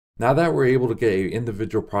Now that we're able to get an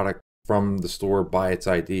individual product from the store by its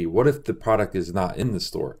ID, what if the product is not in the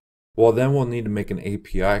store? Well, then we'll need to make an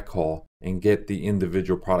API call and get the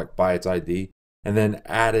individual product by its ID and then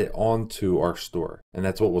add it onto our store. And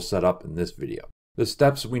that's what we'll set up in this video. The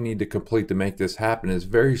steps we need to complete to make this happen is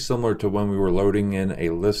very similar to when we were loading in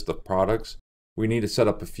a list of products. We need to set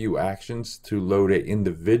up a few actions to load an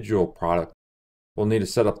individual product. We'll need to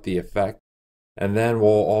set up the effect, and then we'll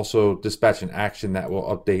also dispatch an action that will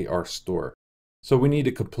update our store. So we need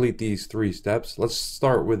to complete these 3 steps. Let's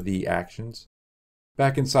start with the actions.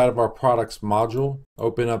 Back inside of our products module,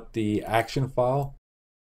 open up the action file,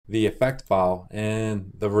 the effect file,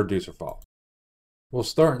 and the reducer file. We'll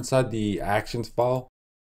start inside the actions file,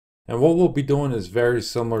 and what we'll be doing is very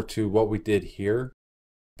similar to what we did here,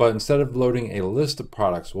 but instead of loading a list of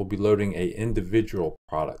products, we'll be loading an individual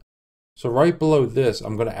product. So right below this,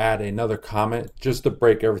 I'm going to add another comment just to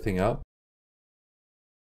break everything up.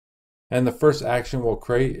 And the first action we'll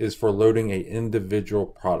create is for loading an individual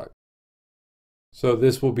product. So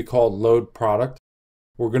this will be called load product.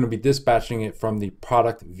 We're going to be dispatching it from the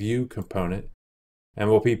product view component, and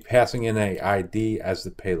we'll be passing in an ID as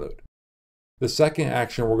the payload. The second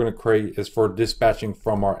action we're going to create is for dispatching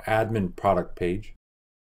from our admin product page.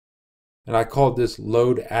 And I called this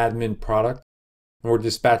load admin product. And we're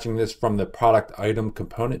dispatching this from the product item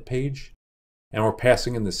component page, and we're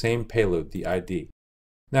passing in the same payload, the ID.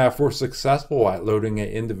 Now, if we're successful at loading an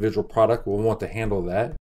individual product, we'll want to handle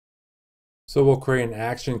that. So we'll create an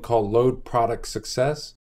action called load product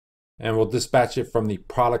success, and we'll dispatch it from the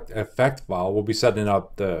product effect file. We'll be setting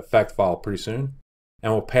up the effect file pretty soon,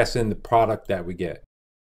 and we'll pass in the product that we get.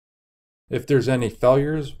 If there's any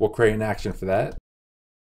failures, we'll create an action for that.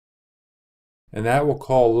 And that we'll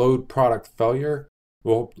call load product failure.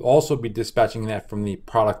 We'll also be dispatching that from the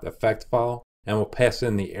product effect file, and we'll pass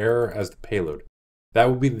in the error as the payload. That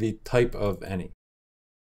will be the type of any.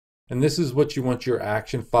 And this is what you want your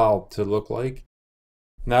action file to look like.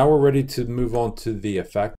 Now we're ready to move on to the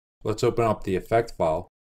effect. Let's open up the effect file.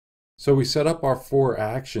 So we set up our 4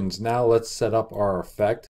 actions. Now let's set up our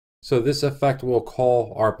effect. So this effect will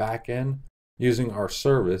call our backend using our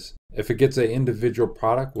service. If it gets an individual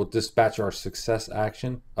product, we'll dispatch our success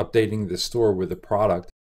action, updating the store with the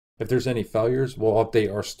product. If there's any failures, we'll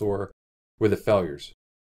update our store with the failures.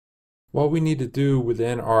 What we need to do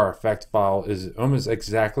within our effect file is almost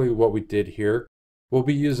exactly what we did here. We'll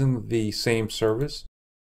be using the same service.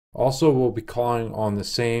 Also, we'll be calling on the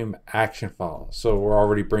same action file, so we're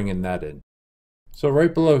already bringing that in. So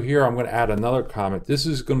right below here, I'm going to add another comment. This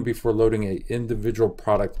is going to be for loading an individual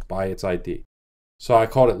product by its ID. So I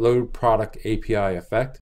called it load product API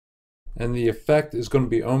effect. And the effect is going to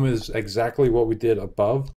be almost exactly what we did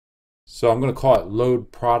above. So I'm going to call it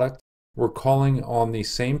load product. We're calling on the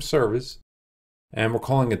same service, and we're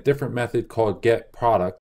calling a different method called get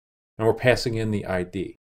product, and we're passing in the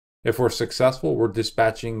ID. If we're successful, we're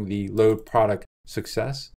dispatching the load product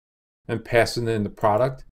success and passing in the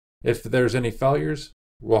product. If there's any failures,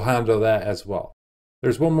 we'll handle that as well.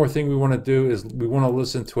 There's one more thing we want to do is we want to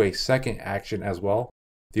listen to a second action as well,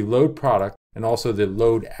 the load product and also the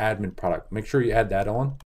load admin product. Make sure you add that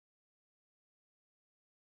on.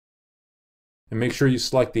 And make sure you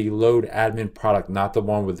select the load admin product, not the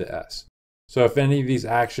one with the S. So if any of these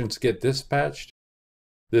actions get dispatched,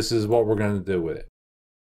 this is what we're going to do with it.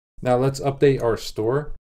 Now let's update our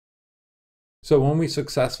store. So when we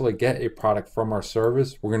successfully get a product from our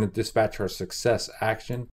service, we're going to dispatch our success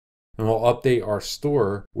action, and we'll update our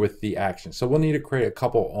store with the action. So we'll need to create a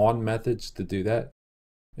couple on methods to do that.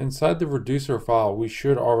 Inside the reducer file, we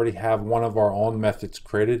should already have one of our on methods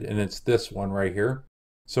created, and it's this one right here.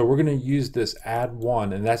 So we're going to use this add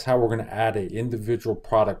one, and that's how we're going to add an individual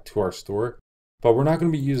product to our store. But we're not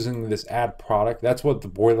going to be using this add product. That's what the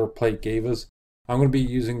boilerplate gave us. I'm going to be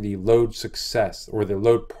using the load success or the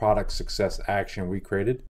load product success action we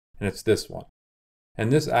created, and it's this one.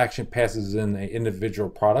 And this action passes in an individual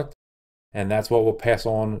product, and that's what we'll pass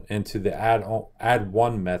on into the add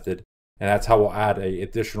one method, and that's how we'll add an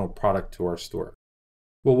additional product to our store.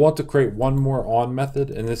 We'll want to create one more on method,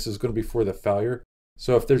 and this is going to be for the failure.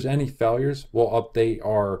 So if there's any failures, we'll update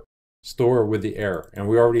our store with the error, and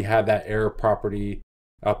we already have that error property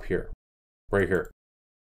up here, right here.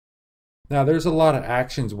 Now there's a lot of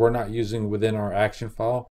actions we're not using within our action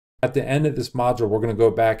file. At the end of this module, we're going to go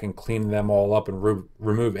back and clean them all up and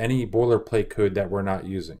remove any boilerplate code that we're not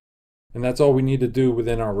using. And that's all we need to do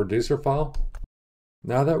within our reducer file.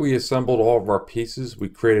 Now that we assembled all of our pieces, we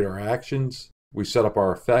created our actions, we set up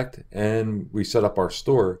our effect, and we set up our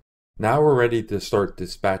store. Now we're ready to start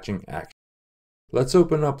dispatching actions. Let's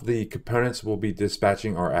open up the components we'll be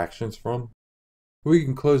dispatching our actions from. We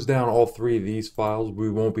can close down all three of these files. We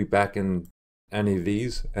won't be back in any of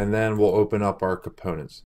these, and then we'll open up our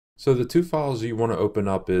components. So the two files you want to open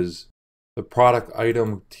up is the product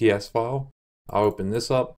item TS file. I'll open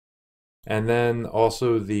this up, and then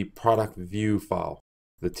also the product view file,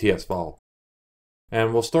 the TS file.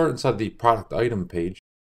 And we'll start inside the product item page.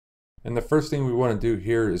 And the first thing we want to do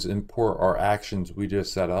here is import our actions we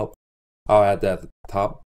just set up. I'll add that at the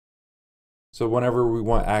top. So whenever we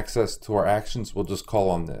want access to our actions, we'll just call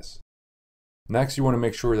on this. Next, you want to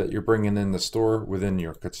make sure that you're bringing in the store within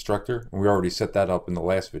your constructor. And we already set that up in the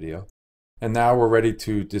last video. And now we're ready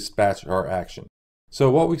to dispatch our action. So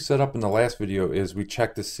what we set up in the last video is we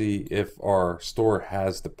check to see if our store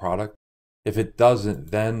has the product. If it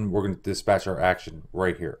doesn't, then we're going to dispatch our action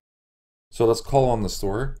right here. So let's call on the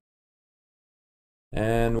store.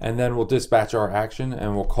 And then we'll dispatch our action,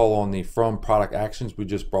 and we'll call on the from product actions we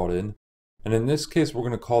just brought in. And in this case, we're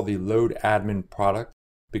going to call the load admin product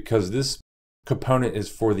because this component is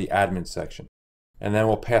for the admin section. And then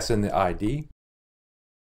we'll pass in the ID.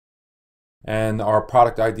 And our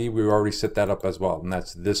product ID, we already set that up as well, and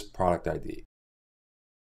that's this product ID.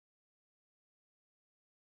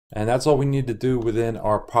 And that's all we need to do within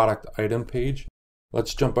our product item page.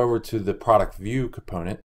 Let's jump over to the product view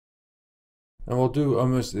component. And we'll do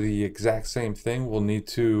almost the exact same thing. We'll need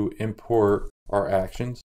to import our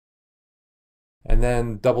actions. And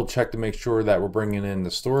then double check to make sure that we're bringing in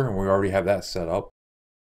the store, and we already have that set up.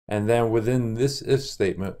 And then within this if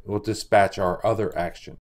statement, we'll dispatch our other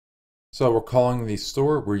action. So we're calling the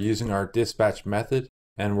store, we're using our dispatch method,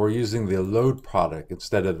 and we're using the load product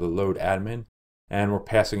instead of the load admin, and we're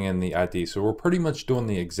passing in the ID. So we're pretty much doing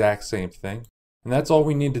the exact same thing. And that's all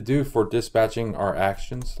we need to do for dispatching our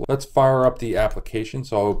actions. Let's fire up the application.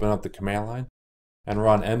 So I'll open up the command line and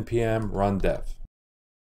run npm run dev.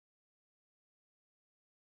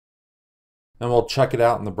 And we'll check it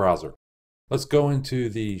out in the browser. Let's go into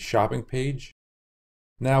the shopping page.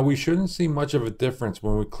 Now we shouldn't see much of a difference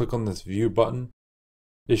when we click on this view button.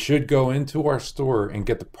 It should go into our store and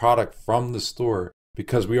get the product from the store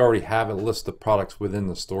because we already have a list of products within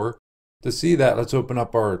the store. To see that, let's open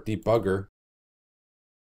up our debugger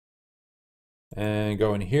and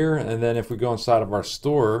go in here. And then if we go inside of our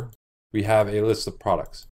store, we have a list of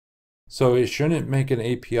products. So it shouldn't make an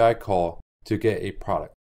API call to get a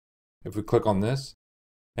product. If we click on this,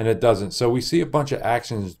 and it doesn't. So we see a bunch of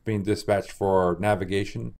actions being dispatched for our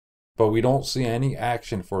navigation, but we don't see any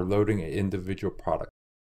action for loading an individual product.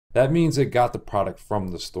 That means it got the product from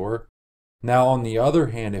the store. Now on the other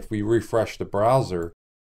hand, if we refresh the browser,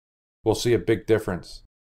 we'll see a big difference.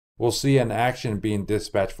 We'll see an action being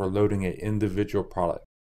dispatched for loading an individual product.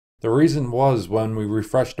 The reason was when we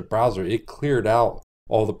refreshed the browser, it cleared out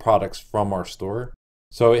all the products from our store.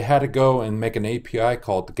 So it had to go and make an API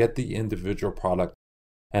call to get the individual product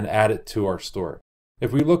and add it to our store.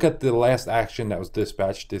 If we look at the last action that was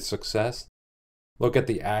dispatched, the success, look at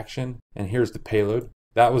the action, and here's the payload.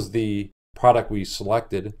 That was the product we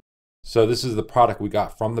selected. So this is the product we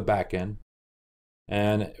got from the backend.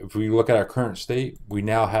 And if we look at our current state, we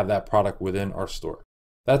now have that product within our store.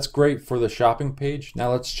 That's great for the shopping page.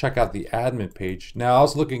 Now let's check out the admin page. Now I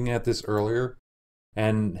was looking at this earlier,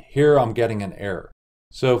 and here I'm getting an error.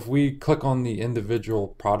 So if we click on the individual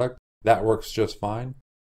product, that works just fine.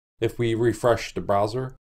 If we refresh the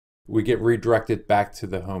browser, we get redirected back to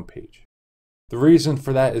the home page. The reason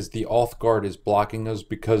for that is the auth guard is blocking us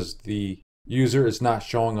because the user is not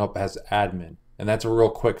showing up as admin. And that's a real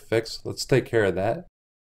quick fix. Let's take care of that.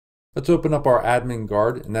 Let's open up our admin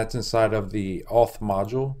guard, and that's inside of the auth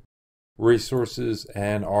module, resources,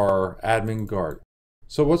 and our admin guard.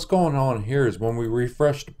 So what's going on here is when we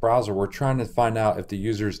refresh the browser, we're trying to find out if the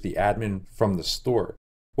user is the admin from the store.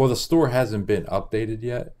 Well, the store hasn't been updated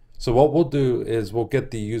yet. So what we'll do is we'll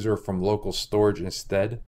get the user from local storage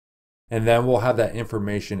instead, and then we'll have that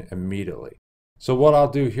information immediately. So what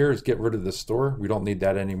I'll do here is get rid of the store. We don't need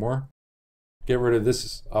that anymore. Get rid of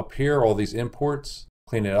this up here, all these imports,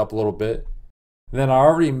 clean it up a little bit. And then I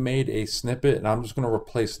already made a snippet, and I'm just going to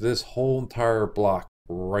replace this whole entire block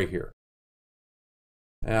right here.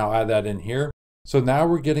 And I'll add that in here. So now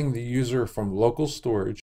we're getting the user from local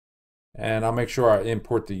storage, and I'll make sure I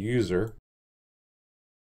import the user.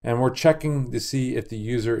 And we're checking to see if the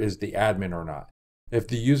user is the admin or not. If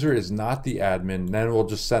the user is not the admin, then we'll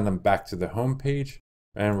just send them back to the home page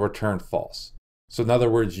and return false. So in other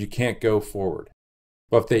words, you can't go forward.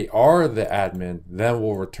 But if they are the admin, then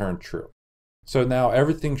we'll return true. So now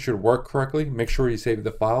everything should work correctly. Make sure you save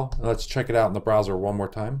the file. And let's check it out in the browser one more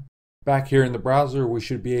time. Back here in the browser, we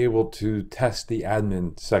should be able to test the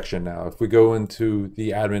admin section now. If we go into the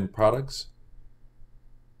admin products,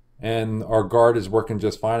 and our guard is working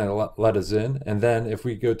just fine and let us in. And then if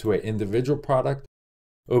we go to an individual product,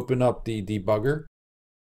 open up the debugger.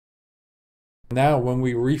 Now when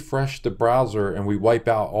we refresh the browser and we wipe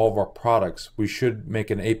out all of our products, we should make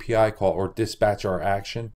an API call or dispatch our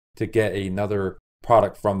action to get another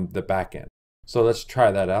product from the backend. So let's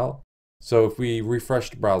try that out. So if we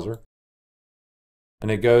refresh the browser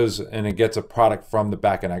and it goes and it gets a product from the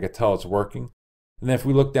backend, I can tell it's working. And then if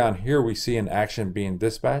we look down here, we see an action being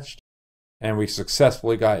dispatched and we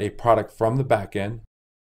successfully got a product from the backend.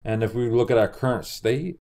 And if we look at our current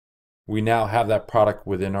state, we now have that product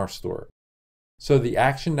within our store. So the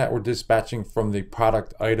action that we're dispatching from the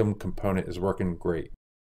product item component is working great.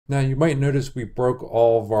 Now you might notice we broke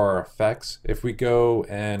all of our effects. If we go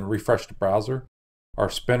and refresh the browser, our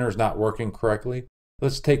spinner is not working correctly.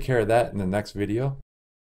 Let's take care of that in the next video.